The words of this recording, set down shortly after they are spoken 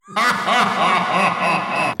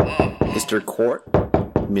Mr. Quart,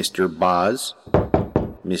 Mr. Boz,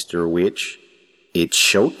 Mr. Witch, it's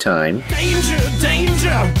showtime. Danger,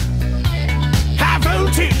 danger! High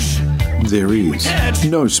voltage! There is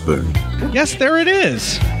no spoon. Yes, there it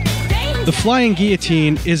is. The flying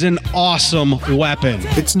guillotine is an awesome weapon.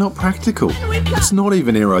 It's not practical. It's not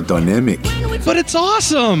even aerodynamic. But it's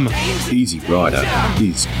awesome! Easy Rider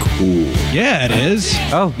is cool. Yeah, it is.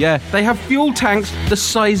 Oh, yeah. They have fuel tanks the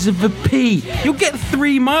size of a pea. You'll get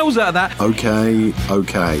 3 miles out of that. Okay.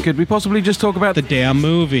 Could we possibly just talk about The damn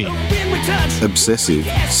movie. Obsessive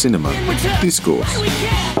cinema discourse.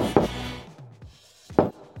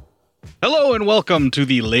 Hello and welcome to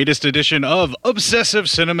the latest edition of Obsessive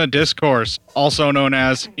Cinema Discourse, also known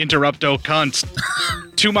as Interrupto Cunts.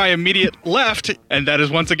 To my immediate left, and that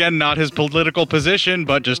is once again not his political position,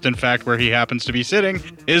 but just in fact where he happens to be sitting,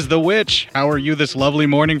 is the Witch. How are you this lovely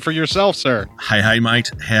morning for yourself, sir? Hey,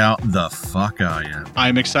 mate, how the fuck are you?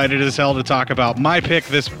 I'm excited as hell to talk about my pick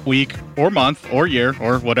this week, or month, or year,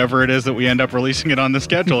 or whatever it is that we end up releasing it on the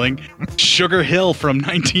scheduling, Sugar Hill from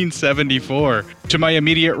 1974. To my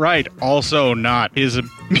immediate right, also not his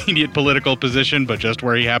immediate political position, but just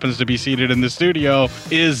where he happens to be seated in the studio,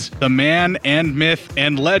 is the man and myth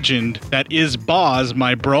and legend that is Boz,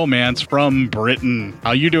 my bromance from Britain.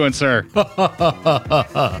 How you doing, sir?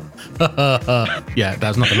 Yeah,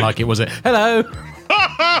 that's nothing like it, was it? Hello!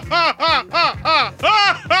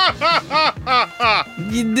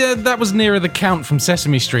 That was nearer the Count from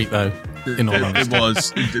Sesame Street, though. In all honesty. It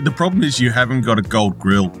was. The problem is you haven't got a gold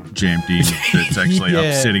grill jammed in that's actually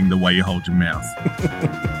upsetting the way you hold your mouth.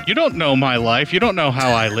 You don't know my life. You don't know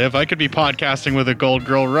how I live. I could be podcasting with a gold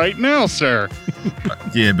girl right now, sir.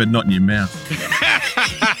 Yeah, but not in your mouth.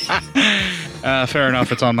 Fair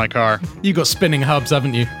enough. It's on my car. You got spinning hubs,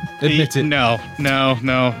 haven't you? Admit it. No.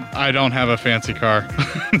 I don't have a fancy car.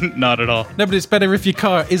 Not at all. No, but it's better if your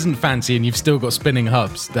car isn't fancy and you've still got spinning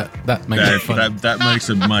hubs. That makes it fun. That makes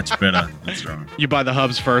it much better. That's right. You buy the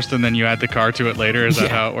hubs first and then you add the car to it later? Is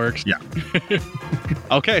that how it works? Yeah.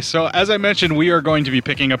 Okay, so as I mentioned, we are going to be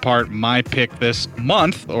picking apart my pick this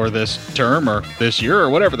month, or this term, or this year, or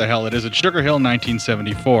whatever the hell it is. It's Sugar Hill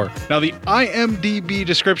 1974. Now, the IMDb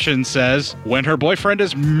description says, when her boyfriend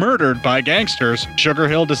is murdered by gangsters, Sugar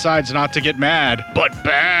Hill decides not to get mad, but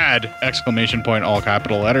bad! Exclamation point, all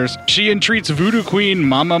capital letters. She entreats voodoo queen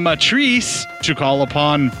Mama Matrice to call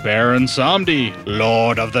upon Baron Samedi,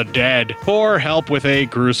 Lord of the Dead, for help with a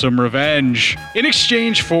gruesome revenge. In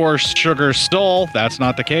exchange for Sugar's soul, that's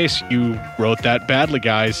not the case. You wrote that badly,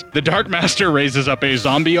 guys. The Dark Master raises up a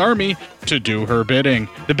zombie army to do her bidding.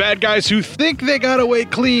 The bad guys who think they got away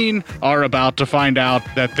clean are about to find out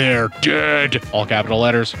that they're dead. All capital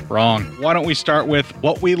letters. Wrong. Why don't we start with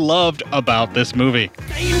what we loved about this movie?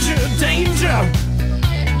 Danger, danger!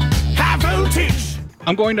 High voltage!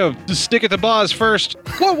 I'm going to stick it to Boz first.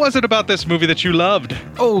 What was it about this movie that you loved?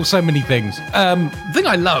 Oh, so many things. The thing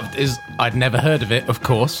I loved is I'd never heard of it, of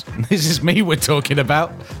course. This is me we're talking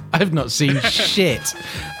about. I've not seen shit.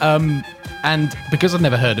 And because I'd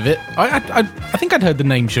never heard of it, I think I'd heard the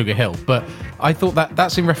name Sugar Hill, but I thought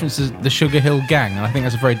that's in reference to the Sugar Hill Gang, and I think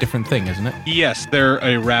that's a very different thing, isn't it? Yes, they're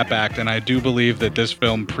a rap act, and I do believe that this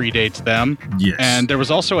film predates them. Yes. And there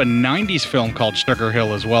was also a 90s film called Sugar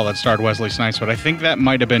Hill as well that starred Wesley Snipes, but I think that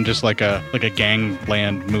might have been just like a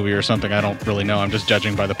gangland movie or something. I don't really know. I'm just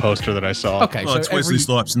judging by the poster that I saw. Okay, Well, so it's Wesley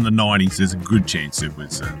Snipes in the 90s. There's a good chance it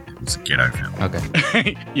was a ghetto film.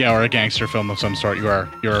 Okay. Yeah, or a gangster film of some sort. You're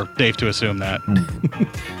safe to assume that.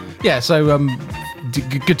 Yeah, so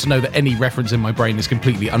good to know that any reference in my brain is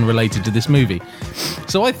completely unrelated to this movie.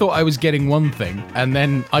 So I thought I was getting one thing, and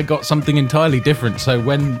then I got something entirely different. So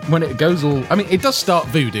when it goes all... I mean, it does start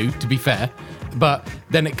voodoo, to be fair, but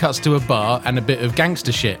then it cuts to a bar and a bit of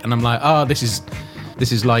gangster shit, and I'm like, this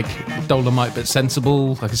is like Dolomite but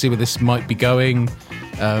sensible. I can see where this might be going.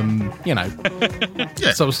 Yeah.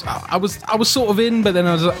 So I was sort of in, but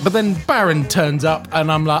then Baron turns up,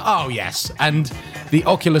 and I'm like, oh yes, and the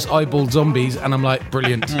Oculus eyeball zombies, and I'm like,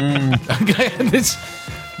 brilliant. Okay,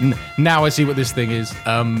 and now I see what this thing is,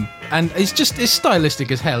 and it's stylistic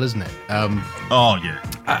as hell, isn't it? Oh yeah.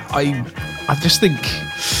 I just think,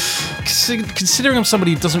 considering I'm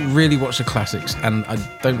somebody who doesn't really watch the classics, and I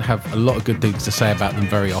don't have a lot of good things to say about them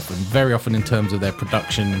very often in terms of their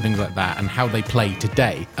production and things like that, and how they play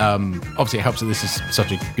today. Obviously it helps that this is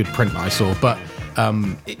such a good print that I saw, but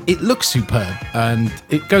it looks superb, and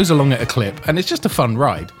it goes along at a clip, and it's just a fun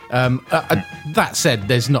ride. That said,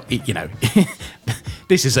 there's not,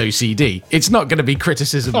 this is OCD. It's not going to be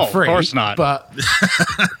criticism Oh, free. of course not. But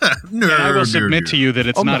No, And I will submit to you that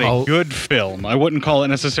it's On the not whole- a good film. I wouldn't call it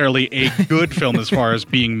necessarily a good film as far as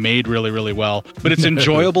being made really, really well, but it's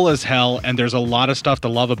enjoyable as hell, and there's a lot of stuff to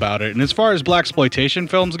love about it. And as far as blaxploitation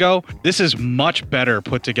films go, this is much better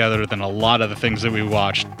put together than a lot of the things that we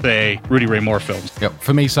watched, say, Rudy Ray Moore films. Yep,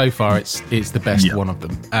 for me so far, it's the best Yeah. one of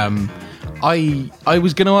them. I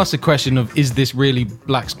was going to ask the question of, is this really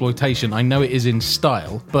blaxploitation? I know it is in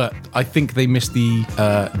style, but I think they missed the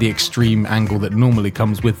extreme angle that normally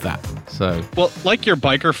comes with that. So Well, like your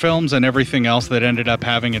biker films and everything else that ended up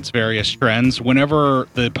having its various trends, whenever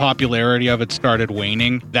the popularity of it started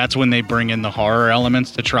waning, that's when they bring in the horror elements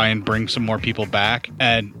to try and bring some more people back.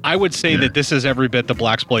 And I would say that this is every bit the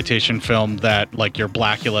blaxploitation film that like your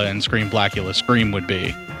Blackula and Scream Blackula Scream would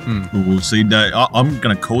be. We'll see. No, I'm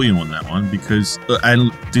going to call you on that one because,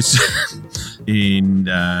 and this, in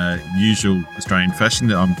usual Australian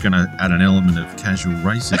fashion, I'm going to add an element of casual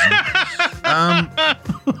racism.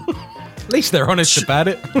 at least they're honest about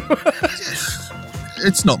it.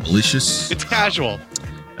 It's not malicious, It's casual.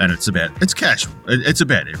 and it's casual. It's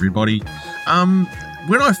about everybody.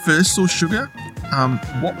 When I first saw Sugar,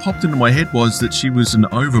 what popped into my head was that she was an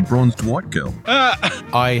over-bronzed white girl.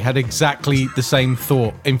 I had exactly the same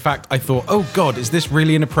thought. In fact, I thought, oh God, is this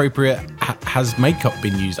really inappropriate? Has makeup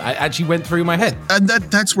been used? I actually went through my head. And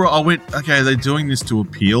that's where I went, okay, they're doing this to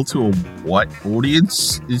appeal to a white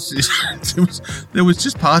audience. There was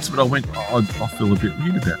just parts of it I went, I feel a bit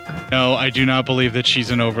weird about that. No, I do not believe that she's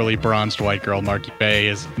an overly bronzed white girl. Marky Bay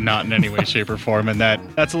is not in any way, shape, or form, and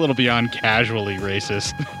that's a little beyond casually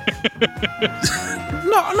racist.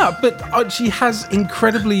 No, but she has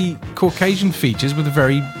incredibly Caucasian features with a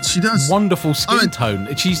very She does. wonderful skin I mean,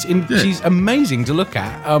 tone. She's yeah. she's amazing to look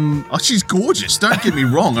at. Oh, she's gorgeous. Don't get me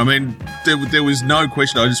wrong. I mean, there was no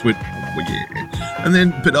question. I just went, well, yeah. And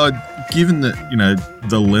then, but given that,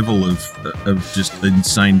 the level of just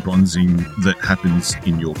insane bronzing that happens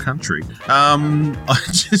in your country, I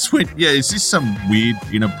just went, yeah, is this some weird,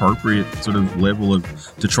 inappropriate sort of level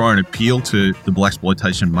to try and appeal to the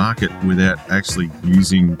blaxploitation market without actually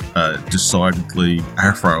using decidedly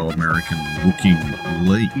Afro-American looking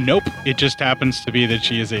lead? Nope. It just happens to be that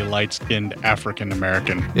she is a light-skinned African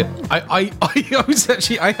American. Yeah, I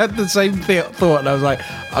had the same thought, and I was like,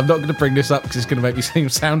 I'm not going to bring this up because it's going to make me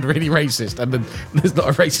sound really racist, and then there's not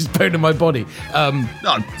a racist bone in my body.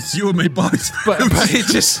 No, it's you and me both. But it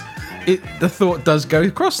just the thought does go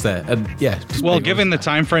across there, and yeah. just Well, make given the it-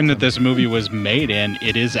 time frame that this movie was made in,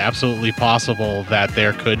 it is absolutely possible that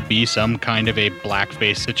there could be some kind of a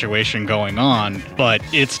blackface situation going on, but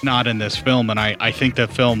it's not in this film, and I think the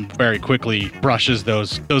film very quickly brushes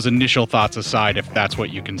those initial thoughts aside if that's what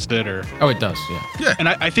you consider. Oh, it does. Yeah. And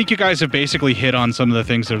I think you guys have basically hit on some of the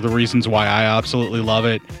things that are the reasons why I absolutely love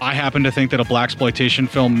it. I happen to think that a blaxploitation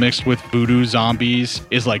film mixed with voodoo zombies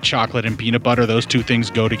is like chocolate and peanut butter. Those two things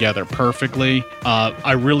go together perfectly.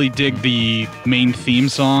 I really dig the main theme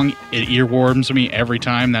song. It earworms me every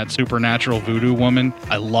time, that supernatural voodoo woman.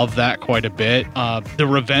 I love that quite a bit. The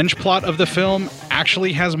revenge plot of the film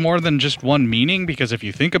actually has more than just one meaning, because if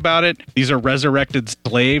you think about it, these are resurrected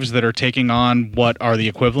slaves that are taking on what are the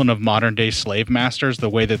equivalent of modern day slave masters, the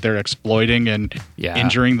way that they're exploiting and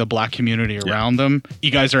injuring the black community around them.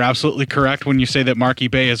 You guys are absolutely correct when you say that Marky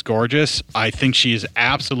Bay is gorgeous. I think she is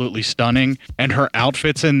absolutely stunning, and her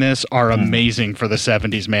outfits in this are amazing for the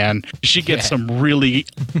 70s, man. She gets some really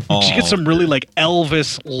like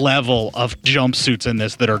Elvis level of jumpsuits in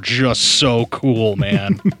this that are just so cool,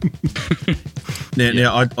 man.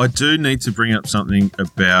 Now, I do need to bring up something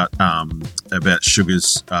about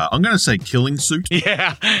Sugar's. I'm going to say killing suit.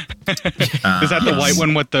 Yeah. Is that the white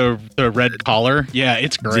one with the red collar? Yeah,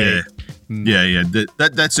 it's great. Yeah.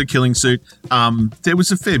 That's a killing suit. There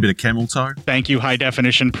was a fair bit of camel toe. Thank you, high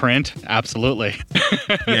definition print. Absolutely.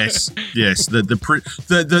 Yes.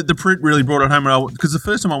 The print really brought it home, because the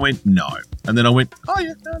first time I went no, and then I went, oh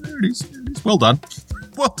yeah, no, there it is. Well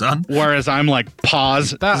done. Whereas I'm like,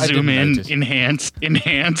 pause, That I zoom didn't in, notice.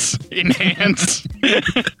 enhance.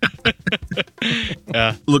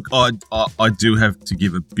 Yeah. Look, I do have to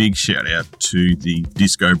give a big shout out to the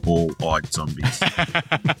disco ball-eyed zombies.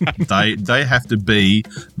 They have to be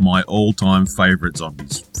my all-time favourite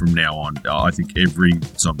zombies from now on. I think every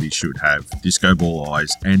zombie should have disco ball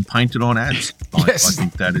eyes and painted on abs. Yes. I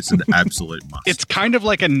think that is an absolute must. It's kind of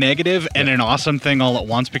like a negative and an awesome thing all at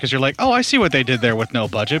once, because you're like, oh, I see what they did there with no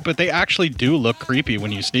budget, but they actually do look creepy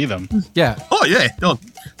when you see them. Yeah. Oh yeah,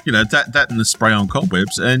 that and the spray on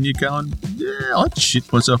cobwebs, and you're going, yeah, I'd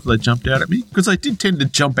shit myself if they jumped out at me, because they did tend to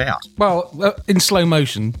jump out. Well, in slow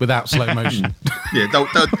motion, without slow motion. Yeah,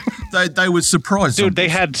 They were surprised. Dude, they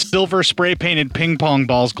had silver spray painted ping pong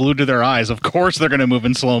balls glued to their eyes. Of course they're going to move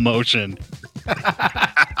in slow motion.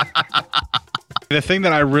 The thing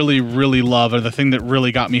that I really, really love, or the thing that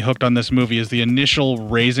really got me hooked on this movie, is the initial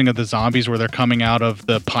raising of the zombies where they're coming out of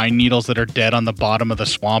the pine needles that are dead on the bottom of the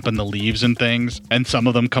swamp and the leaves and things, and some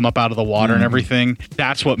of them come up out of the water and everything.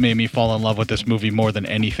 That's what made me fall in love with this movie more than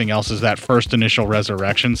anything else, is that first initial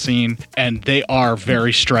resurrection scene. And they are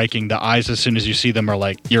very striking. The eyes, as soon as you see them, are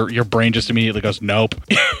like, your brain just immediately goes, nope.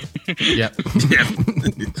 Yeah.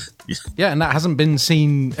 Yeah, and that hasn't been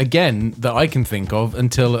seen again that I can think of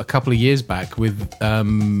until a couple of years back with, let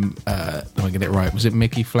me get it right, was it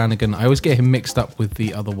Mickey Flanagan? I always get him mixed up with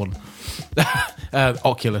the other one.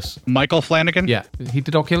 Oculus. Michael Flanagan? Yeah, he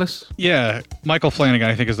did Oculus? Yeah, Michael Flanagan,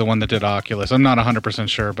 I think, is the one that did Oculus. I'm not 100%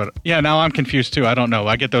 sure, but yeah, now I'm confused too. I don't know.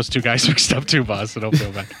 I get those two guys mixed up too, Boz, so don't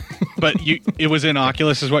feel bad. But it was in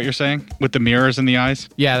Oculus, is what you're saying? With the mirrors in the eyes?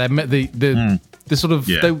 Yeah, the sort of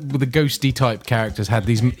the ghosty type characters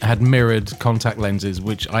had mirrored contact lenses,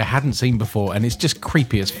 which I hadn't seen before, and it's just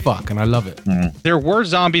creepy as fuck, and I love it. There were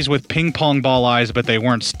zombies with ping pong ball eyes, but they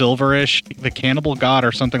weren't silverish. The Cannibal God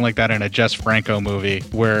or something like that in a Jess Franco movie,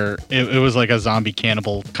 where it was like a zombie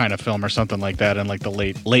cannibal kind of film or something like that in like the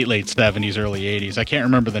late 70s, early 80s. I can't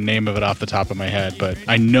remember the name of it off the top of my head, but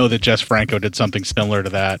I know that Jess Franco did something similar to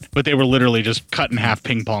that. But they were literally just cut in half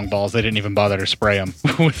ping pong balls. They didn't even bother to spray them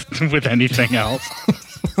with anything else.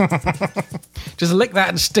 Just lick that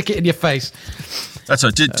and stick it in your face. That's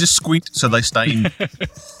right. Just squint so they stay in.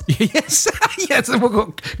 Yes, they've all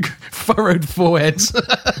got furrowed foreheads.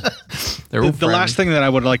 They're all the last thing that I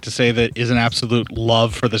would like to say that is an absolute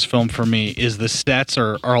love for this film for me is the sets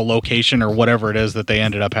or a location or whatever it is that they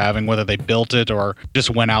ended up having, whether they built it or just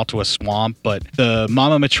went out to a swamp. But the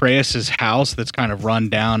Mama Matreas' house that's kind of run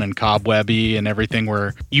down and cobwebby and everything,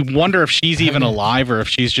 where you wonder if she's even alive or if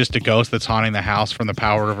she's just a ghost that's haunting the house from the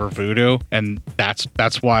power of her voodoo. And that's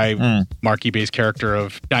why Mark Ebay's character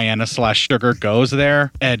of Diana/Sugar goes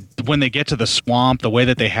there. And when they get to the swamp, the way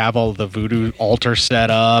that they have all the voodoo altar set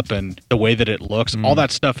up and the way that it looks, all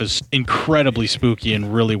that stuff is incredibly spooky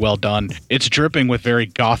and really well done. It's dripping with very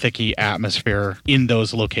gothic-y atmosphere in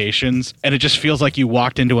those locations, and it just feels like you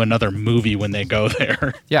walked into another movie when they go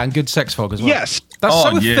there. Yeah, and good sex fog as well. Yes. That's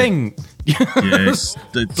a thing. Yes,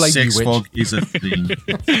 the Blame sex you, fog is a thing.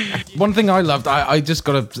 One thing I loved, I just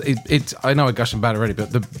got to. I know I gushed about it already,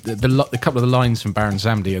 but the couple of the lines from Baron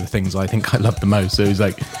Samedi are the things I think I love the most. So he's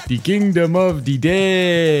like, "The kingdom of the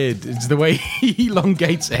dead." It's the way he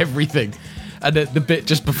elongates everything, and the bit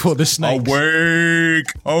just before the snakes.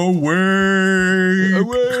 Awake.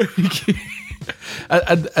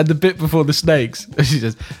 And the bit before the snakes, she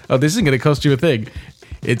says, "Oh, this isn't going to cost you a thing.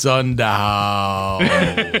 It's on the house."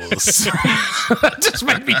 That just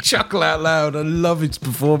made me chuckle out loud. I love his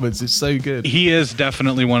performance. It's so good. He is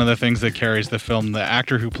definitely one of the things that carries the film. The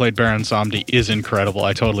actor who played Baron Samedi is incredible.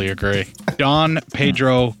 I totally agree. Don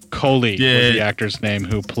Pedro Coley was the actor's name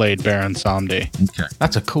who played Baron Samedi. Okay.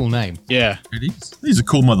 That's a cool name. Yeah. It is. He's a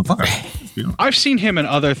cool motherfucker. I've seen him in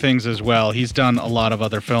other things as well. He's done a lot of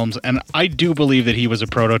other films, and I do believe that he was a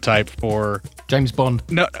prototype for James Bond.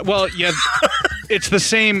 No, well, yeah, it's the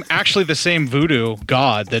same voodoo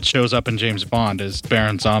god that shows up in James Bond as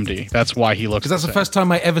Baron Samedi. That's why he looks. Because that's the first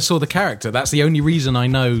time I ever saw the character. That's the only reason I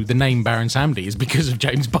know the name Baron Samedi is because of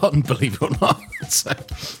James Bond. Believe it or not. So.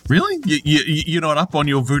 Really? You're not up on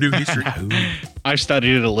your voodoo history? I've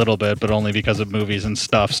studied it a little bit, but only because of movies and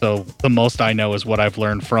stuff. So the most I know is what I've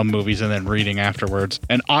learned from movies and then reading afterwards.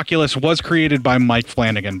 And Oculus was created by Mike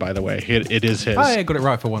Flanagan, by the way. It is his. I got it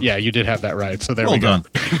right for once. Yeah, you did have that right. So there well we go. Done.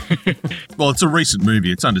 Well, it's a recent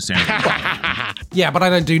movie. It's understandable. Yeah, but I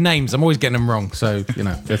don't do names. I'm always getting them wrong. So,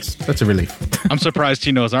 that's a relief. I'm surprised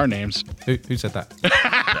he knows our names. Who said that?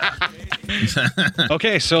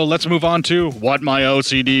 Okay, so let's move on to what my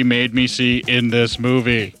OCD made me see in this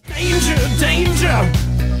movie. Danger!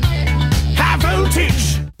 High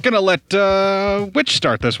voltage! Gonna let Witch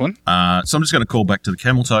start this one. So I'm just going to call back to the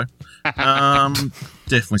camel toe.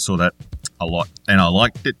 Definitely saw that a lot, and I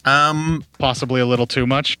liked it. Possibly a little too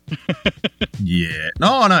much. Yeah.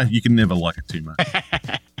 No, you can never like it too much.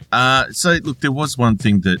 So, look, there was one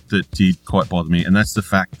thing that did quite bother me, and that's the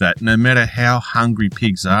fact that no matter how hungry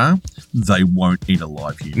pigs are, they won't eat a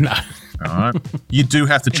live human. No. All right? You do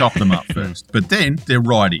have to chop them up first, but then they're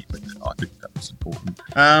right in. I think that was important.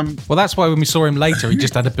 Well, that's why when we saw him later, he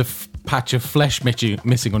just had a patch of flesh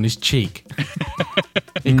missing on his cheek.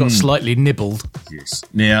 He got slightly nibbled. Yes.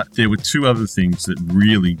 Now, there were two other things that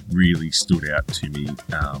really, really stood out to me.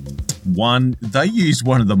 One, they used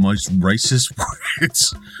one of the most racist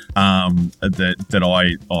words that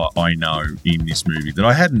I know in this movie that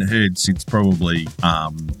I hadn't heard since probably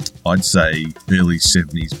I'd say early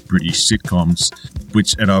 70s British sitcoms,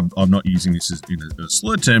 which, and I'm not using this as in a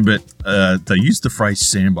slur term, but they used the phrase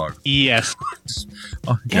Sambo. Yes.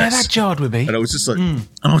 Yeah, that jarred with me. And I was just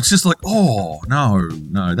like, oh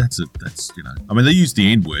no, that's I mean, they used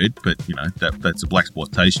the N word, but that's a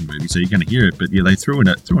blaxploitation movie, so you're going to hear it. But yeah, they threw in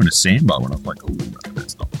a Sambo, and I'm like, oh no,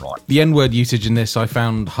 that's not right. The N word usage in this I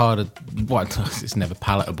found harder. Well, it's never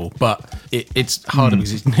palatable, but it's harder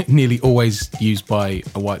because it's nearly always used by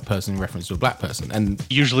a white person in reference to a black person, and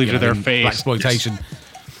usually to their face. Blaxploitation. Yes.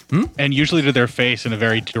 And usually to their face in a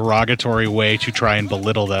very derogatory way to try and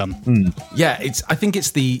belittle them. Yeah, I think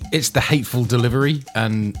it's the hateful delivery,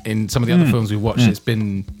 and in some of the other films we've watched, it's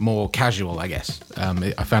been more casual, I guess.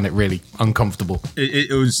 I found it really uncomfortable.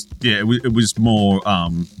 It was more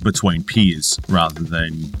between peers rather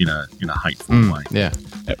than in a hateful way. Yeah.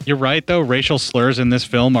 You're right, though. Racial slurs in this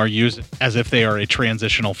film are used as if they are a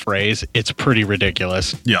transitional phrase. It's pretty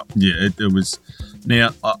ridiculous. Yeah, it was. Now,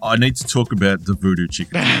 I need to talk about the voodoo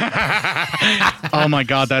chicken. Oh my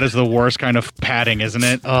God, that is the worst kind of padding, isn't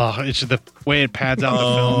it? Oh, it's the way it pads out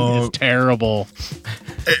the film is terrible.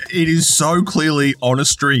 It is so clearly on a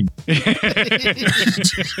string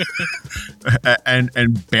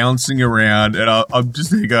and bouncing around, and I'm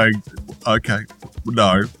just there going, okay,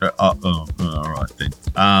 no, all right then.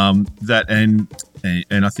 That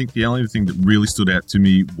and I think the only thing that really stood out to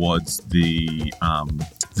me was the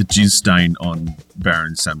jizz stain on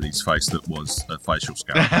Baron Samedi's face that was a facial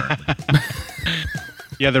scar, apparently.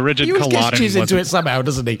 Yeah, the rigid He always colloding gets jizz into it somehow,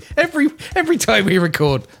 doesn't he? Every time we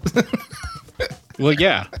record. Well,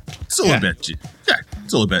 yeah. It's all about jizz. Yeah,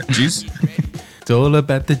 it's all about jizz. It's all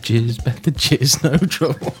about the jizz, no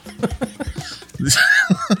trouble.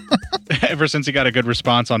 Ever since he got a good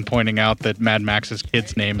response on pointing out that Mad Max's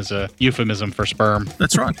kid's name is a euphemism for sperm.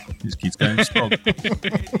 That's right. His kid's going strong.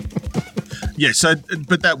 Yeah, so,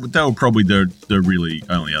 but that were probably the really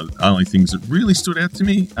only things that really stood out to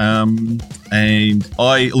me. And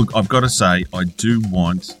I've got to say, I do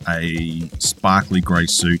want a sparkly grey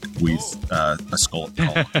suit with a scallop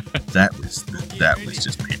collar. That was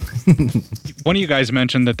just pimping. One of you guys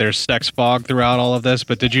mentioned that there's sex fog throughout all of this,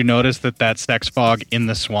 but did you notice that sex fog in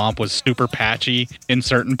the swamp was super patchy in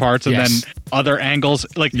certain parts, and then other angles,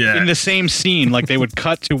 in the same scene, like they would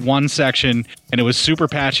cut to one section and it was super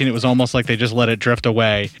patchy and it was almost like they just let it drift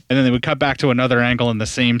away, and then they would cut back to another angle in the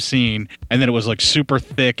same scene, and then it was like super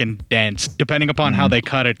thick and dense. Depending upon how they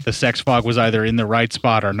cut it, the sex fog was either in the right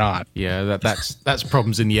spot or not. Yeah, that's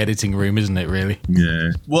problems in the editing room, isn't it, really?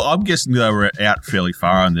 Yeah. Well, I'm guessing they were out fairly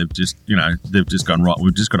far and they've just gone, right,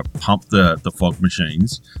 we've just got to pump the fog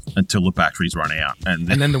machines until the batteries run out. And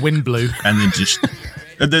then the wind blew. And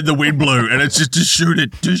then the wind blew, and it's just shoot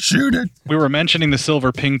it. We were mentioning the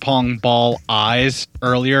silver ping pong ball eyes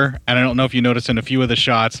earlier, and I don't know if you noticed in a few of the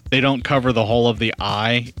shots, they don't cover the whole of the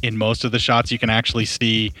eye. In most of the shots, you can actually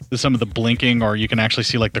see some of the blinking, or you can actually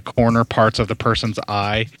see like the corner parts of the person's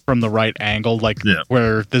eye from the right angle,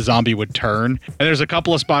 where the zombie would turn. And there's a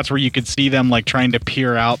couple of spots where you could see them like trying to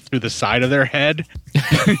peer out through the side of their head,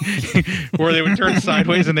 where they would turn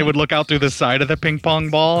sideways and they would look out through the side of the ping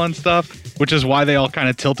pong ball and stuff, which is why they all kind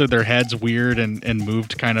of tilted their heads weird and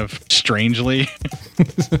moved kind of strangely.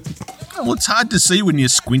 Well, it's hard to see when you're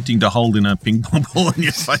squinting to hold in a ping pong ball in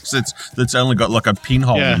your face that's only got like a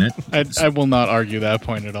pinhole in it. I will not argue that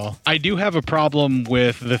point at all. I do have a problem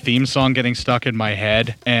with the theme song getting stuck in my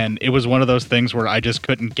head, and it was one of those things where I just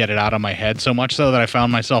couldn't get it out of my head, so much so that I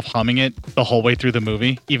found myself humming it the whole way through the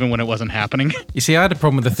movie, even when it wasn't happening. You see, I had a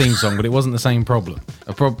problem with the theme song, but it wasn't the same problem.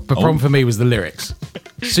 The problem for me was the lyrics.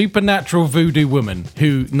 Supernatural voodoo woman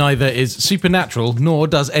who neither is supernatural nor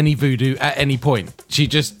does any voodoo at any point. She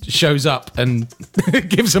just shows up and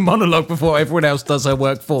gives a monologue before everyone else does her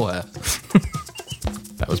work for her.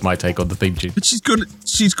 That was my take on the theme tune. But she's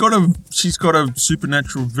got a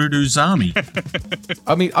supernatural voodoo zombie.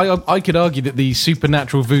 I mean, I could argue that the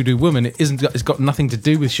supernatural voodoo woman it's got nothing to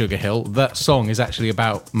do with Sugar Hill. That song is actually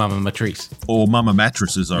about Mama Matrice. Or Mama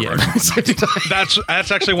Mattresses, I wrote.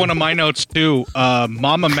 That's actually one of my notes too.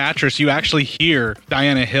 Mama Mattress, you actually hear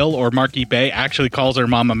Diana Hill or Marky Bay actually calls her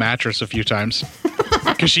Mama Mattress a few times.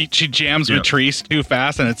 because she jams Matrice too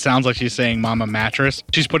fast, and it sounds like she's saying "Mama Mattress."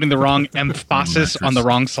 She's putting the wrong emphasis on the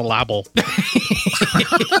wrong syllable.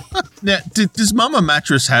 Now, does Mama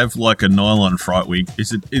Mattress have like a nylon fright wig?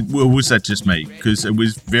 Or was that just me? Because it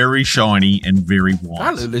was very shiny and very white.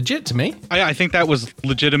 That looked legit to me. I think that was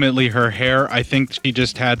legitimately her hair. I think she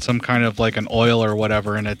just had some kind of like an oil or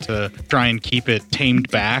whatever in it to try and keep it tamed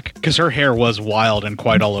back, because her hair was wild and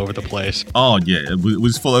quite all over the place. Oh yeah, it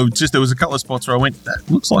was full. There was a couple of spots where I went, that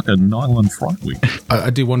looks like a nylon fright wig. I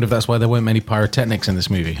do wonder if that's why there weren't many pyrotechnics in this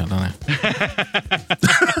movie. I don't know.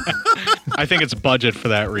 I think it's budget for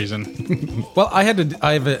that reason. Well, I have an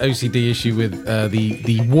OCD issue with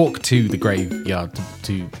the walk to the graveyard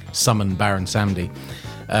to summon Baron Samedi.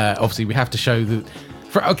 Obviously, we have to show that.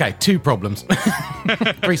 Two problems.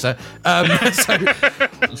 Brisa.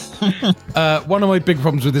 One of my big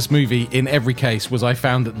problems with this movie, in every case, was I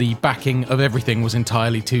found that the backing of everything was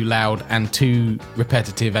entirely too loud and too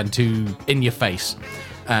repetitive and too in your face.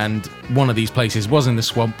 And one of these places was in the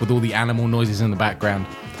swamp with all the animal noises in the background.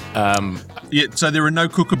 So there are no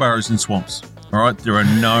kookaburras in swamps. All right, there are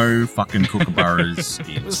no fucking kookaburras.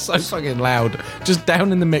 It was so fucking loud. Just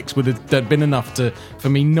down in the mix would have been enough for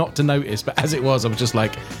me not to notice. But as it was, I was just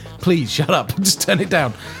like, please shut up, just turn it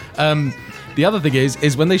down. The other thing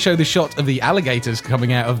is when they show the shot of the alligators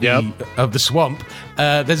coming out of the swamp,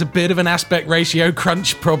 there's a bit of an aspect ratio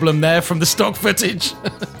crunch problem there from the stock footage.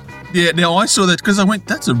 Yeah, now I saw that because I went,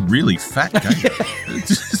 that's a really fat guy.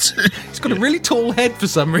 He's got a really tall head for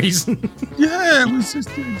some reason. Yeah, it was just...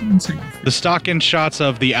 The stock-in shots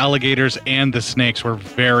of the alligators and the snakes were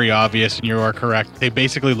very obvious, and you are correct. They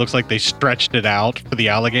basically looks like they stretched it out for the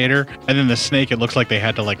alligator, and then the snake, it looks like they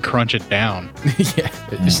had to like crunch it down. Yeah,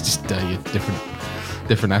 it's just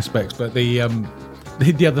different aspects. But the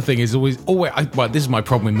other thing is always this is my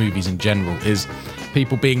problem with movies in general, is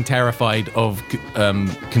people being terrified of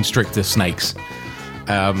constrictor snakes.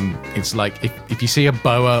 It's like if you see a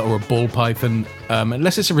boa or a ball python,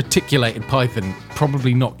 unless it's a reticulated python,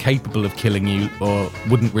 probably not capable of killing you or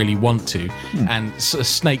wouldn't really want to. And a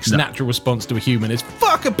snake's natural response to a human is,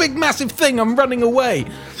 fuck, a big massive thing, I'm running away.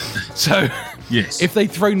 So yes, if they'd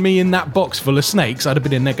thrown me in that box full of snakes, I'd have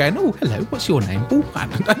been in there going, oh, hello, what's your name? Ball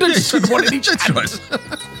python. I don't just want in each hand. Right.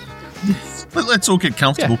 But let's all get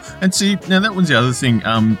comfortable. Yeah. And see, now that was the other thing.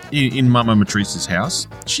 In Mama Matrice's house,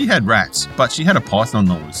 she had rats, but she had a python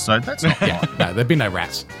noise, so that's not right. No, there'd be no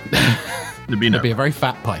rats. There'd be a very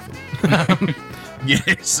fat python.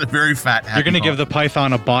 Yes, a very fat. You're going to give the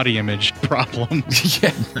python a body image problem.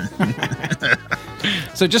 Yeah.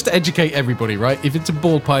 So just to educate everybody, right? If it's a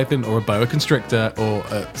ball python or a boa constrictor or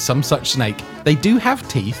some such snake, they do have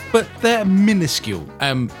teeth, but they're minuscule.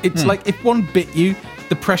 It's like if one bit you,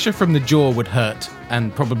 the pressure from the jaw would hurt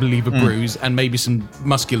and probably leave a bruise and maybe some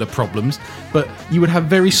muscular problems, but you would have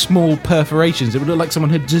very small perforations. It would look like someone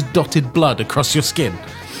had just dotted blood across your skin.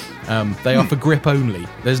 They are for grip only.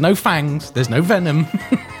 There's no fangs, there's no venom,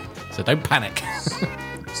 so don't panic.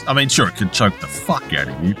 I mean, sure, it could choke the fuck out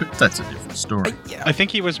of you, but that's a different story. I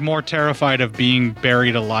think he was more terrified of being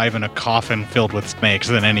buried alive in a coffin filled with snakes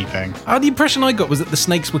than anything. The impression I got was that the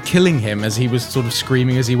snakes were killing him as he was sort of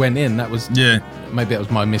screaming as he went in. That was maybe that was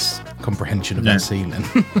my miscomprehension of that scene then.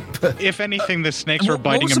 If anything, the snakes were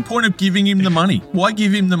biting him. What was the point of giving him the money? Why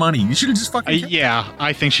give him the money? You should have just fucking yeah,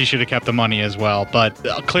 I think she should have kept the money as well, but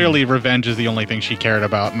clearly revenge is the only thing she cared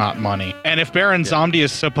about, not money. And if Baron Samedi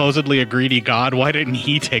is supposedly a greedy god, why didn't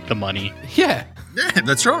he take the money? Yeah. Yeah,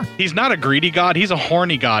 that's right. He's not a greedy god, he's a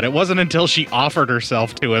horny god. It wasn't until she offered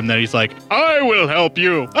herself to him that he's like, I will help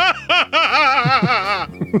you.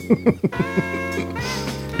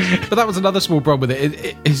 But that was another small problem with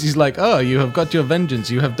it. He's like, oh, you have got your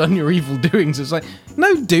vengeance. You have done your evil doings. It's like,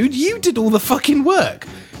 no, dude, you did all the fucking work.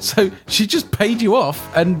 So she just paid you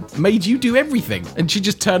off and made you do everything. And she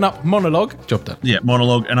just turn up, monologue, job done. Yeah,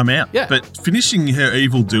 monologue, and I'm out. Yeah. But finishing her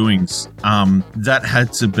evil doings, that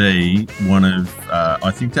had to be one of,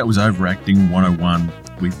 I think that was Overacting 101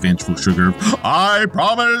 with Vengeful Sugar. I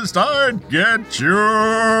promised I'd get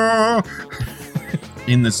you.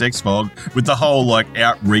 In the sex fog, with the whole like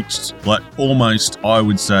outreached, like almost I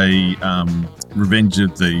would say Revenge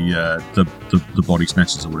of the Body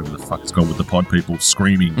Snatchers or whatever the fuck it's called, with the pod people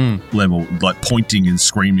screaming level, like pointing and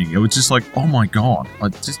screaming. It was just like, oh my god,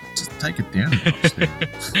 just take it down.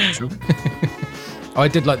 Sure. I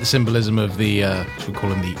did like the symbolism of the should we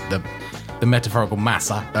call him the metaphorical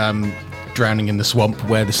massa drowning in the swamp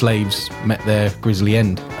where the slaves met their grisly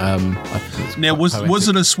end. Now, was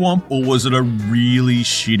it a swamp or was it a really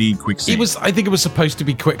shitty quicksand? I think it was supposed to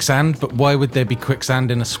be quicksand, but why would there be quicksand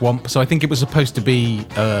in a swamp? So I think it was supposed to be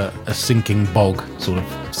a sinking bog sort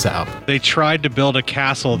of setup. They tried to build a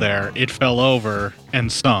castle there. It fell over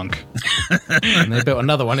and sunk. And they built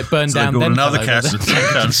another one. It burned down. They built Then another fell over.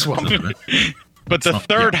 castle. Swamp. But the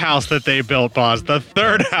third house that they built, Boz, the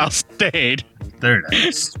third house stayed. There it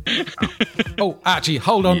is. Oh, actually,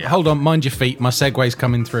 hold on. Mind your feet. My segue's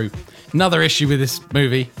coming through. Another issue with this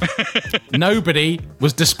movie. Nobody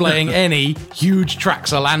was displaying any huge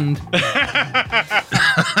tracts of land.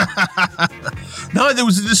 No, there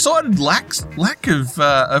was a decided lack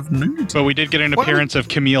of nudity. But we did get an appearance of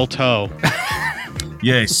Camille Toe.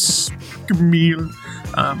 Yes, Camille.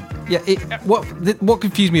 Yeah, what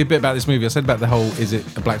confused me a bit about this movie, I said about the whole, is it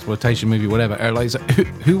a blaxploitation movie, whatever,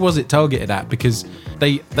 who was it targeted at? Because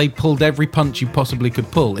they pulled every punch you possibly could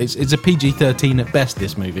pull. It's a PG-13 at best,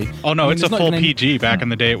 this movie. Oh, no, it's a full even PG. Back in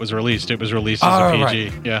the day it was released. It was released as a PG.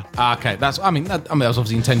 Right. Yeah. Okay, that was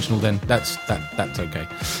obviously intentional then. That's okay.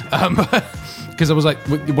 Because I was like,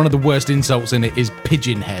 one of the worst insults in it is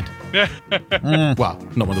pigeon head. Well,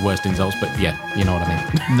 not one of the worst insults, but yeah, you know what I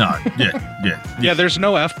mean. No, yeah. Yeah, there's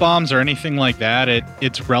no F-bombs or anything like that.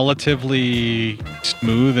 It's relatively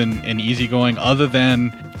smooth and easygoing, other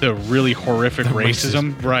than the really horrific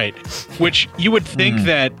racism. Right. Which you would think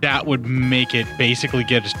that would make it basically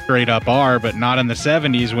get a straight up R, but not in the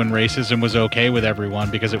 70s when racism was okay with everyone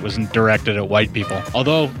because it wasn't directed at white people.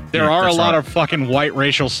 Although there are a lot of fucking white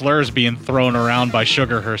racial slurs being thrown around by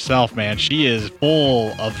Sugar herself, man. She is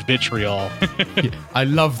full of vitriol. I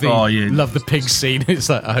love the pig scene. It's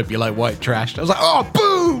like, I hope you like white trash. I was like, oh,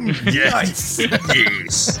 boom! Yes.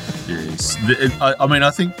 Yes. I mean, I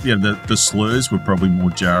think the slurs were probably more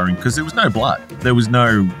jarring because there was no blood. There was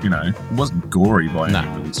no, it wasn't gory by any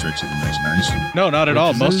really stretch of the imagination. No, not at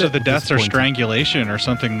all. Most of the deaths are disappointing. strangulation or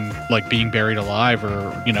something like being buried alive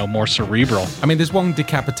or, more cerebral. I mean, there's one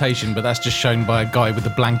decapitation, but that's just shown by a guy with a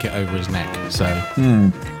blanket over his neck. So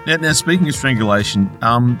Now, speaking of strangulation,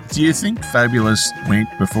 do you think Fabulous went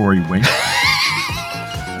before he went?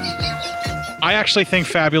 I actually think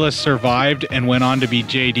Fabulous survived and went on to be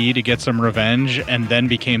JD to get some revenge and then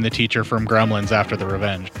became the teacher from Gremlins after the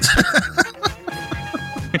revenge.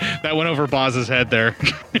 That went over Boz's head there.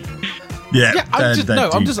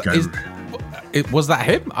 Was that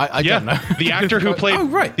him? I don't know. The actor who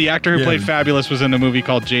played Fabulous was in a movie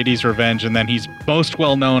called JD's Revenge, and then he's most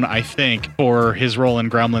well known, I think, for his role in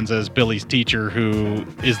Gremlins as Billy's teacher, who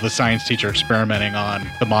is the science teacher experimenting on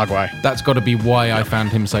the Mogwai. That's got to be why I found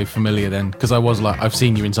him so familiar then, because I was like, I've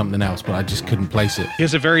seen you in something else, but I just couldn't place it. He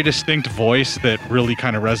has a very distinct voice that really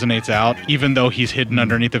kind of resonates out, even though he's hidden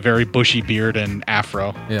underneath a very bushy beard and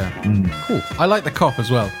afro. Yeah. Cool. I like the cop as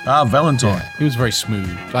well. Valentine. Yeah, he was very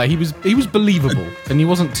smooth. Like, he was believable, and he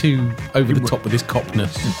wasn't too over the top with his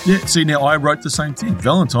copness. Yeah, see, now I wrote the same thing.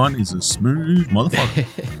 Valentine is a smooth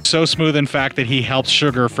motherfucker. So smooth, in fact, that he helps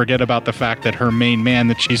Sugar forget about the fact that her main man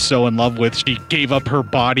that she's so in love with, she gave up her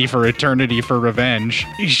body for eternity for revenge.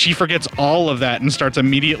 She forgets all of that and starts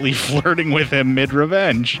immediately flirting with him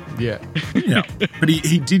mid-revenge. Yeah. Yeah, but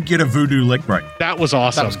he did get a voodoo leg break. That was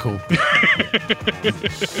awesome. That was cool.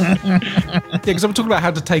 Yeah, because I'm talking about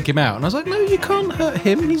how to take him out, and I was like, no, you can't hurt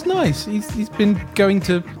him. He's nice. He's been going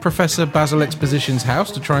to Professor Basil Exposition's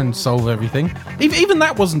house to try and solve everything. Even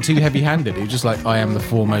that wasn't too heavy-handed. He was just like, I am the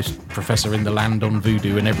foremost professor in the land on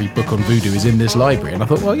voodoo, and every book on voodoo is in this library. And I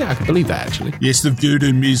thought, well, yeah, I can believe that, actually. Yes, the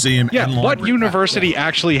Voodoo Museum Yeah, and what library. university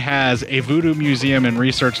actually has a voodoo museum and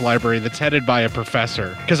research library that's headed by a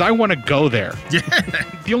professor? Because I want to go there. Yeah.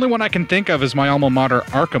 The only one I can think of is my alma mater,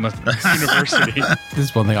 Arkham University. This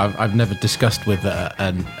is one thing I've never discussed with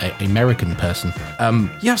an American person.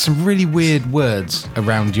 You have some really weird words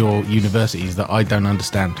around your universities that I don't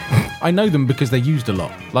understand. I know them because they're used a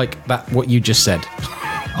lot, like that what you just said.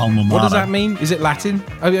 Alma mater. What does that mean? Is it Latin?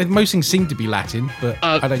 I mean, most things seem to be Latin, but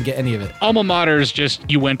I don't get any of it. Alma mater is just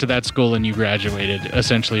you went to that school and you graduated,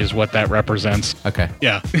 essentially, is what that represents. Okay.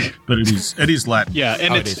 Yeah. But it is Latin. Yeah,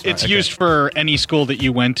 and it's used for any school that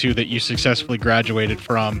you went to that you successfully graduated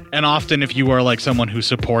from. And often if you are like someone who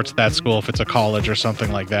supports that school, if it's a college or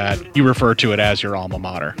something like that, you refer to it as your alma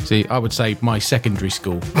mater. See, I would say my secondary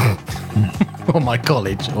school. Or my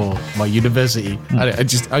college, or my university.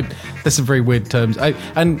 There's some very weird terms. I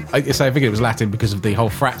figured it was Latin because of the whole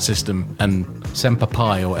frat system and Semper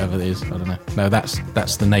Pi or whatever it is. I don't know. No,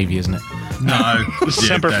 that's the Navy, isn't it? No.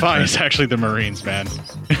 Semper Fi is actually the Marines, man.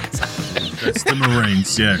 It's the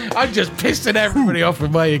Marines, yeah. I'm just pissing everybody off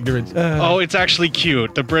with my ignorance. Oh, it's actually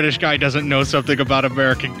cute. The British guy doesn't know something about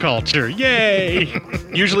American culture. Yay!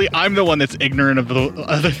 Usually I'm the one that's ignorant of the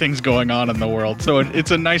other things going on in the world, so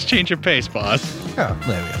it's a nice change of pace, boss. Oh,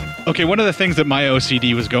 there we are. Okay, one of the things that my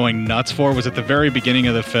OCD was going nuts for was at the very beginning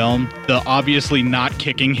of the film, the obviously not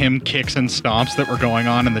kicking him kicks and stomps that were going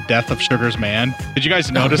on in the death of Sugar's man. Did you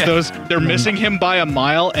guys notice those? They're missing him by a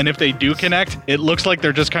mile, and if they do connect, it looks like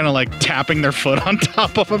they're just kind of like tapping their foot on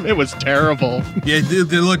top of him. It was terrible. Yeah,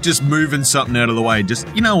 they're like just moving something out of the way. Just,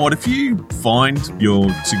 you know what, if you find your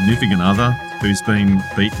significant other who's been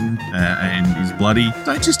beaten and is bloody,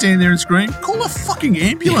 don't just stand there and scream. Call a fucking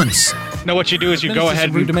ambulance. No, what you do is you go ahead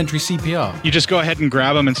and rudimentary CPR. you just go ahead and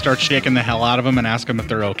grab them and start shaking the hell out of them and ask them if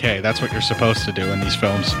they're okay. That's what you're supposed to do in these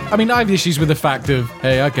films. I mean, I have issues with the fact of,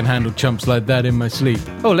 hey, I can handle chumps like that in my sleep.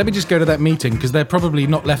 Oh, let me just go to that meeting because they're probably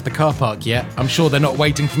not left the car park yet. I'm sure they're not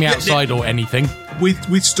waiting for me outside or anything.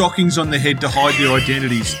 With stockings on their head to hide their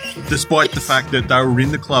identities, despite the fact that they were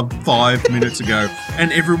in the club 5 minutes ago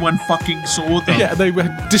and everyone fucking saw them. Yeah, they were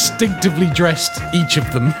distinctively dressed, each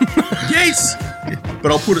of them. Yes!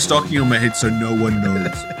 But I'll put a stocking on my head so no one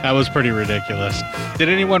knows. That was pretty ridiculous. Did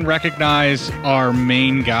anyone recognize our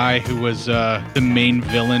main guy who was the main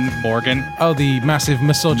villain, Morgan? Oh, the massive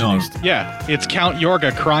misogynist. Yeah, it's Count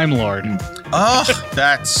Yorga, crime lord. Oh,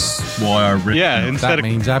 that's why I ripped Yeah, him. instead That of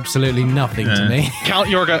means absolutely nothing to me. Count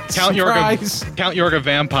Yorga Surprise.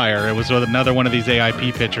 Vampire. It was another one of these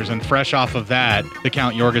AIP pictures, and fresh off of that, the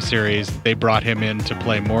Count Yorga series, they brought him in to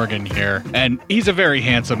play Morgan here, and he's a very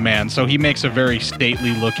handsome man, so he makes a very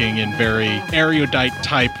stately-looking and very erudite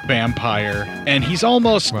type vampire, and he's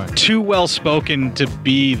almost too well-spoken to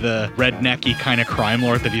be the rednecky kind of crime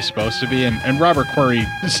lord that he's supposed to be, and Robert Quarry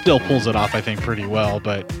still pulls it off, I think, pretty well,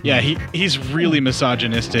 but yeah, he's really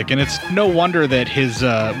misogynistic, and it's no wonder that his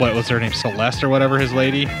what was her name, Celeste or whatever, his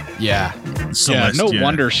lady. Yeah. Celeste, No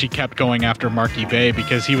wonder she kept going after Marky Bay,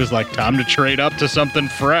 because he was like, time to trade up to something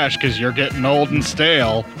fresh because you're getting old and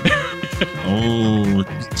stale. Oh,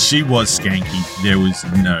 she was skanky. There was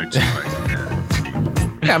no two.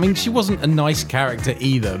 Yeah, I mean, she wasn't a nice character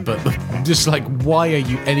either, but just like, why are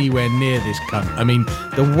you anywhere near this cunt? I mean,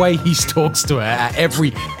 the way he talks to her at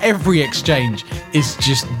every exchange is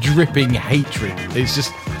just dripping hatred. It's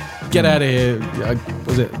just, get out of here.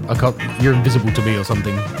 I can't, you're invisible to me or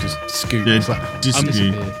something. Just scoot. Yeah, It's like,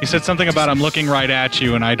 disappear. He said something about, I'm looking right at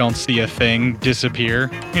you and I don't see a thing.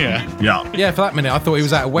 Disappear. Yeah. Yeah. yeah, for that minute, I thought he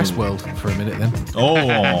was out of Westworld for a minute then. Oh.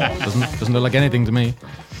 Doesn't look like anything to me.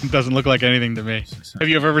 Doesn't look like anything to me. Have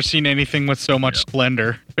you ever seen anything with so much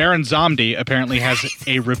splendor? Baron Zombi apparently has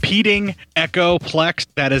a repeating echo plex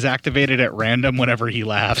that is activated at random whenever he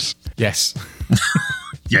laughs. Yes.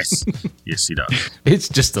 Yes. Yes, he does. It's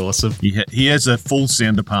just awesome. He has a full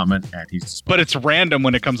sound department at his disposal. But it's random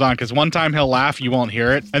when it comes on, because one time he'll laugh, you won't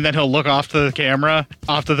hear it, and then he'll look off to the camera,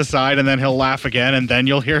 off to the side, and then he'll laugh again, and then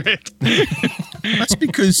you'll hear it. That's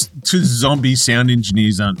because zombie sound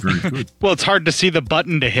engineers aren't very good. Well, it's hard to see the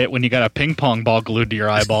button to hit when you got a ping pong ball glued to your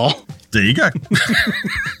eyeball. There you go.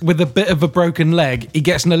 With a bit of a broken leg, he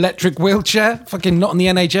gets an electric wheelchair. Fucking not in the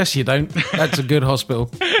NHS, you don't. That's a good hospital.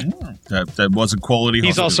 That was a quality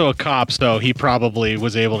He's hospital. also a cop, so he probably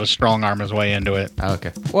was able to strong arm his way into it.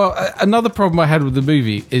 Okay. Well, another problem I had with the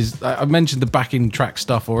movie is I mentioned the backing track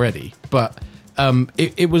stuff already, but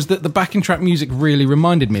it was that the backing track music really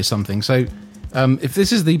reminded me of something. So if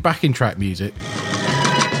this is the backing track music.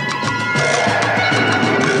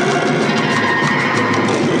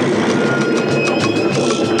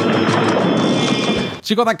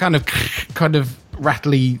 So you got that kind of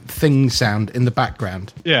rattly thing sound in the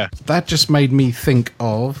background. Yeah. That just made me think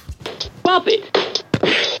of Bop it.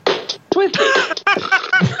 Twist it.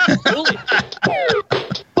 Pull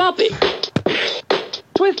it. Bop it.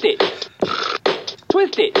 Twist it.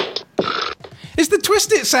 Twist it. it's the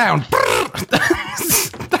Twist It sound.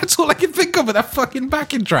 That's all I can think of with that fucking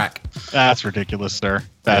backing track. That's ridiculous, sir.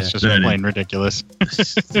 That's just plain ridiculous.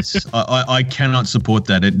 I cannot support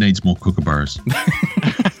that. It needs more kookaburras.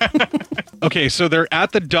 Okay, so they're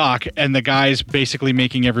at the dock, and the guy's basically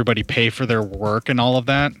making everybody pay for their work and all of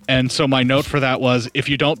that. And so my note for that was, if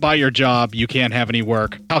you don't buy your job, you can't have any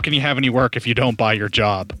work. How can you have any work if you don't buy your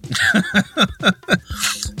job?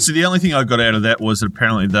 So the only thing I got out of that was that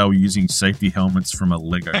apparently they were using safety helmets from a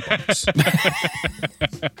Lego box.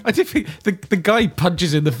 I did think the guy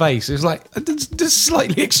punches in the face. It's like just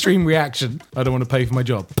slightly extreme reaction. I don't want to pay for my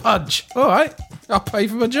job. Punch. All right, I'll pay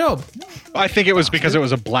for my job. I think it was because it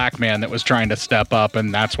was a black man that was trying to step up,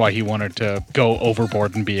 and that's why he wanted to go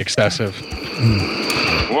overboard and be excessive.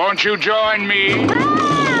 Won't you join me?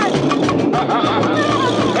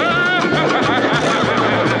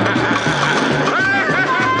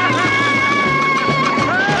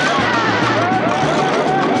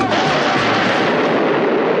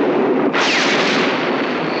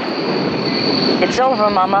 It's over,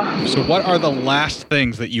 Mama. So what are the last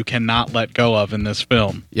things that you cannot let go of in this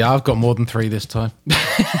film? Yeah, I've got more than 3 this time.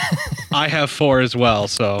 I have 4 as well,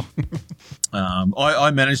 so...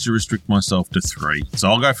 I managed to restrict myself to 3. So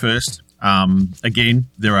I'll go first. Again,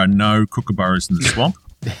 there are no kookaburras in the swamp.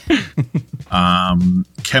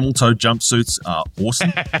 Camel toe jumpsuits are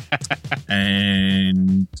awesome.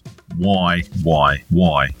 And why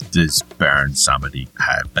does Baron Samedi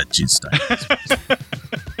have a jizz stain?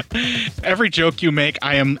 Every joke you make,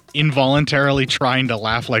 I am involuntarily trying to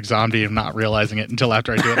laugh like Zombie and not realizing it until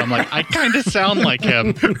after I do it. I'm like, I kind of sound like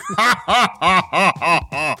him.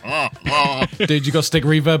 Dude, you got to stick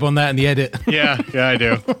reverb on that in the edit. Yeah, I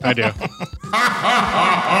do.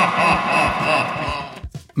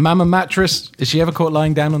 Mama Mattress, is she ever caught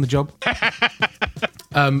lying down on the job?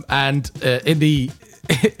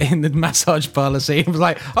 In the massage parlor scene, it was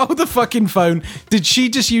like, oh, the fucking phone. Did she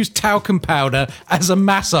just use talcum powder as a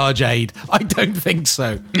massage aid? I don't think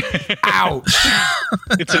so. Ouch.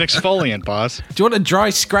 It's an exfoliant, boss. Do you want a dry,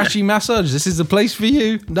 scratchy massage? This is the place for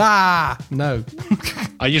you? Nah, no.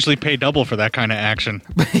 I usually pay double for that kind of action.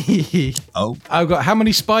 Oh. I've got, how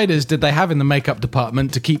many spiders did they have in the makeup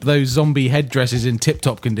department to keep those zombie headdresses in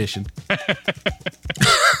tip-top condition?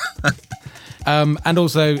 And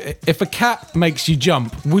also, if a cat makes you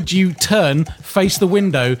jump, would you turn, face the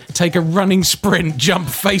window, take a running sprint, jump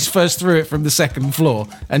face first through it from the second floor,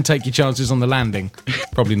 and take your chances on the landing?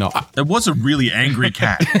 Probably not. It was a really angry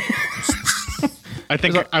cat. I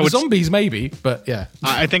think I would zombies maybe, but yeah.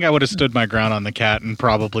 I think I would have stood my ground on the cat and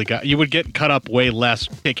probably you would get cut up way less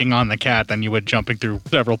kicking on the cat than you would jumping through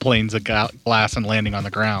several planes of glass and landing on the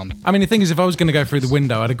ground. I mean, the thing is, if I was going to go through the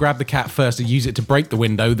window, I'd have grabbed the cat first and use it to break the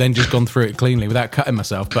window, then just gone through it cleanly without cutting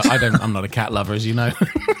myself. But I'm not a cat lover, as you know.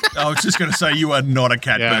 I was just going to say, you are not a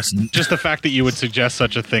cat person. Just the fact that you would suggest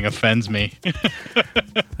such a thing offends me.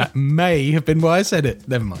 That may have been why I said it.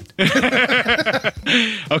 Never mind.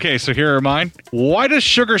 Okay, so here are mine. Why does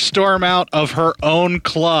Sugar storm out of her own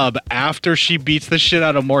club after she beats the shit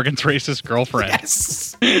out of Morgan's racist girlfriend?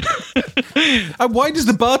 Yes. And why does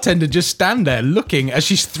the bartender just stand there looking as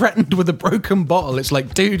she's threatened with a broken bottle? It's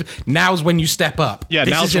like, dude, now's when you step up. Yeah,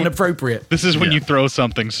 this is inappropriate. This is when you throw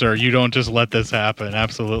something, sir. You don't just let this happen.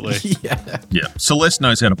 Absolutely. Yeah. Celeste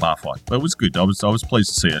knows how to bar fight. But it was good. I was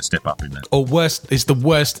pleased to see her step up in that. Or worse, it's the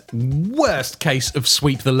worst case of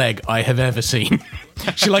sweep the leg I have ever seen.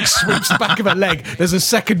 She like sweeps the back of her leg. There's a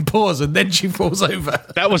second pause and then she falls over.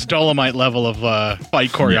 That was Dolomite level of fight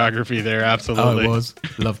choreography there. Absolutely. Oh, it was.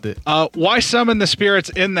 Loved it. Why summon the spirits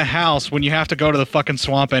in the house when you have to go to the fucking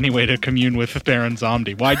swamp anyway to commune with Baron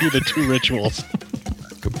Zombie? Why do the 2 rituals?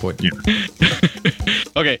 Good point. Yeah.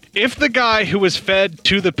 Okay, if the guy who was fed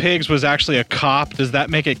to the pigs was actually a cop, does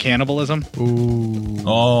that make it cannibalism? Ooh.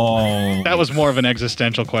 Oh. That was more of an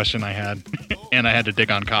existential question I had. And I had to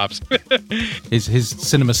dig on cops. His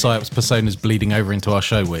cinema psyops persona's bleeding over into our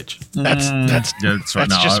show, Witch. That's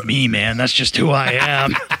just me, man. That's just who I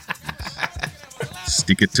am.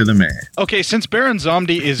 Stick it to the man. Okay, since Baron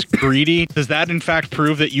Zombie is greedy, does that in fact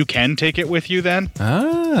prove that you can take it with you then?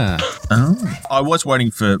 Oh. I was waiting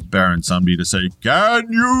for Baron Zombie to say, "Can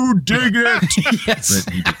you dig it?" Yes.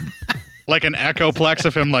 But he didn't. Like an echoplex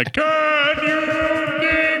of him like, "Can you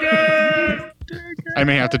dig it?" I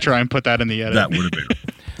may have to try and put that in the edit. That would have been.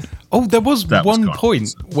 Oh, there was one kind of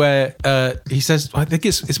point where he says, I think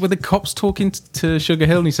it's where the cop's talking to Sugar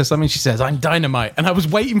Hill and he says something, she says, "I'm dynamite." And I was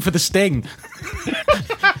waiting for the sting.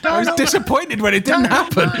 I was disappointed when it didn't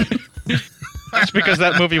happen. That's because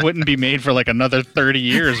that movie wouldn't be made for like another 30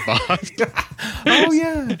 years, boss. Oh,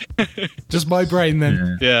 yeah. Just my brain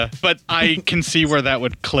then. Yeah, but I can see where that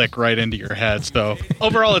would click right into your head. So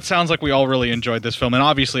overall, it sounds like we all really enjoyed this film. And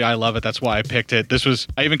obviously, I love it. That's why I picked it.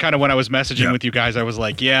 I even kind of, when I was messaging with you guys, I was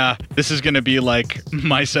like, yeah, this is going to be like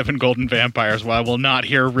My 7 Golden Vampires, where I will not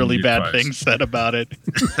hear really bad things said about it.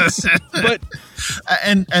 But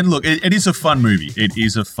and look, it is a fun movie. It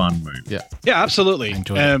is a fun movie. Yeah, absolutely.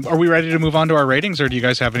 Are we ready to move on to our ratings, or do you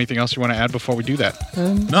guys have anything else you want to add before we do that?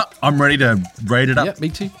 No, I'm ready to rate it up. Yeah, me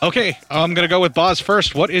too. Okay, I'm going to go with Boz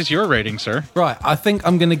first. What is your rating, sir? Right, I think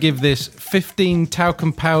I'm going to give this 15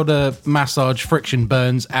 talcum powder massage friction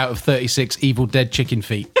burns out of 36 Evil Dead chicken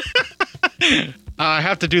feet. I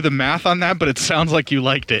have to do the math on that, but it sounds like you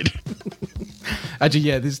liked it. Actually,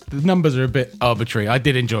 yeah, the numbers are a bit arbitrary. I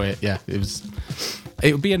did enjoy it. Yeah,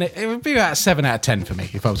 it would be about 7 out of 10 for me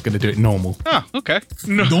if I was going to do it normal. Oh, okay.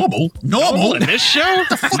 Normal in this show?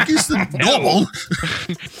 The fuck is the normal?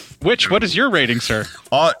 What is your rating, sir?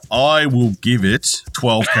 I will give it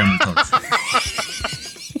 12 camel toes.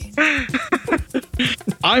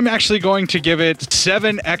 I'm actually going to give it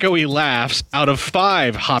 7 echoey laughs out of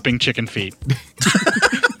 5 hopping chicken feet.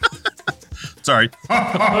 Sorry.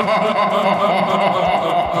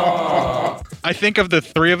 I think of the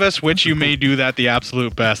three of us, which you may do that the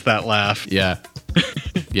absolute best, that laugh. Yeah.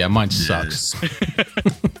 Yeah, mine sucks.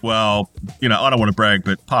 Well, I don't want to brag,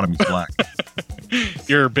 but part of me's black.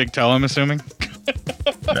 You're a big toe, I'm assuming?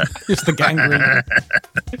 It's the gangrene.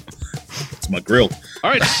 It's my grill. All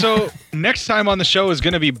right, so next time on the show is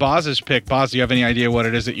going to be Boz's pick. Boz, do you have any idea what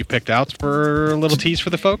it is that you picked out for a little tease for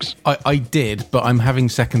the folks? I did, but I'm having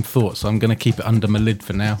second thoughts, so I'm going to keep it under my lid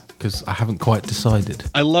for now because I haven't quite decided.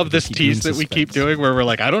 I love this tease that we keep doing where we're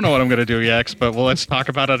like, I don't know what I'm going to do yet, but let's talk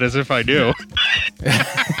about it as if I do.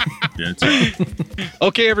 Yeah,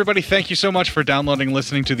 Okay, everybody, thank you so much for downloading and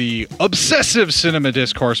listening to the Obsessive Cinema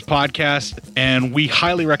Discourse podcast, and we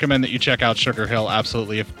highly recommend that you check out Sugar Hill,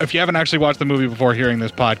 absolutely. If you haven't actually watched the movie before hearing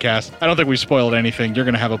this podcast, I don't think we've spoiled anything. You're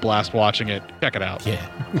going to have a blast watching it. Check it out. Yeah.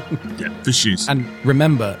 Yeah, for shoes. And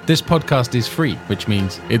remember, this podcast is free, which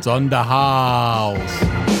means it's on the house.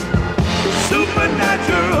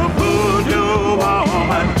 Supernatural voodoo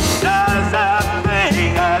woman does a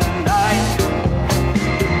thing at night.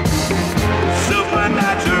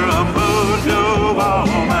 Supernatural voodoo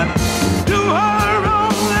woman do her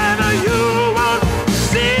own and you won't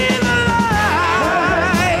see the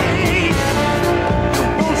light. You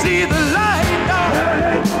won't see the light, no.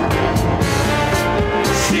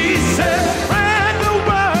 She said, spread the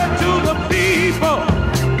word to the people.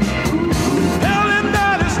 Tell them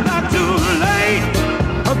that it's not too late.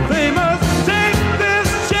 They must take this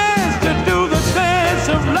chance to do the dance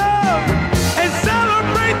of love and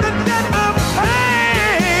celebrate the death of pain.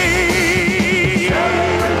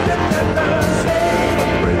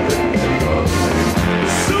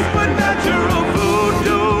 Supernatural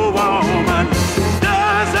voodoo woman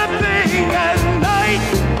does a thing at night.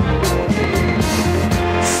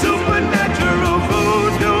 Supernatural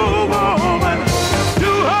voodoo woman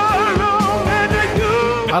do her own and you.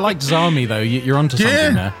 I like Zami, though. You're onto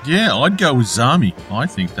something there. Yeah, I'd go with Zami. I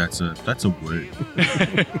think that's a word.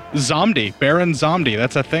 Zomdi, Baron Zomdi.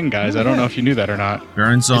 That's a thing, guys. I don't know if you knew that or not.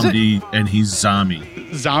 Baron Zomdi and his Zami.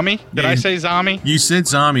 Zami? Did I say Zami? You said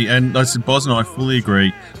Zami, and I said Boz and I fully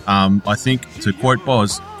agree. I think, to quote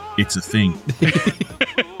Boz, it's a thing.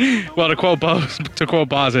 Well, to quote Boz,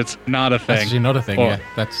 it's not a thing. That's actually not a thing, Or- yeah.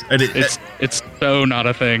 That's And It's so not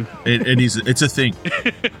a thing. it is. It's a thing.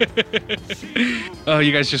 Oh,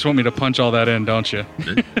 you guys just want me to punch all that in, don't you?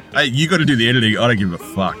 Hey, you got to do the editing. I don't give a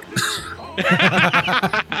fuck.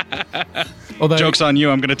 although Joke's on you.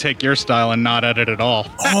 I'm going to take your style and not edit at all.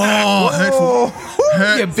 Oh, hurtful.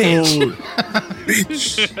 you bitch.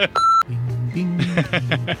 Bitch. Bing,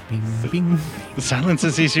 bing, bing, bing. The silence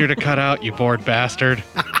is easier to cut out, you bored bastard.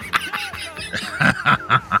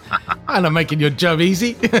 And I'm making your job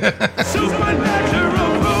easy.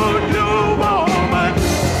 Supernatural voodoo woman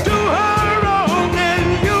do her own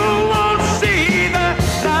and you won't see the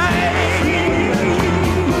light.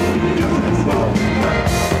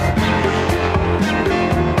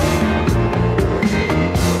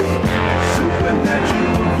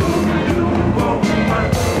 Supernatural voodoo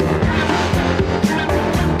woman.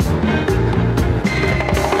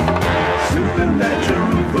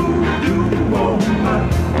 Supernatural voodoo woman.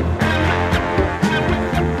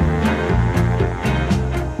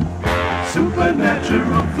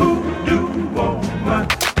 Supernatural voodoo woman.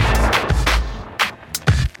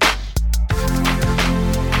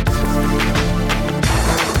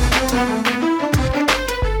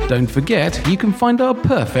 Don't forget, you can find our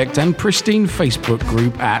perfect and pristine Facebook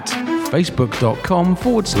group at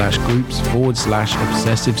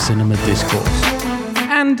facebook.com/groups/obsessive cinema discourse.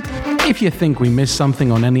 And if you think we missed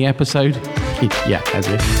something on any episode, yeah, as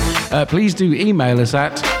if, please do email us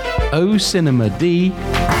at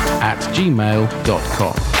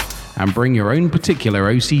ocinemad@gmail.com and bring your own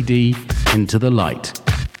particular OCD into the light.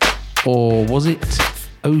 Or was it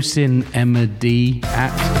ocinemad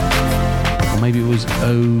or maybe it was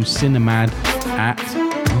ocinemad at,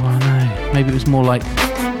 oh no, maybe it was more like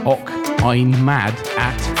oceinmad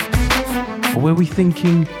at, or were we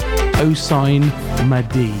thinking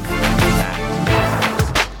ocinemadi?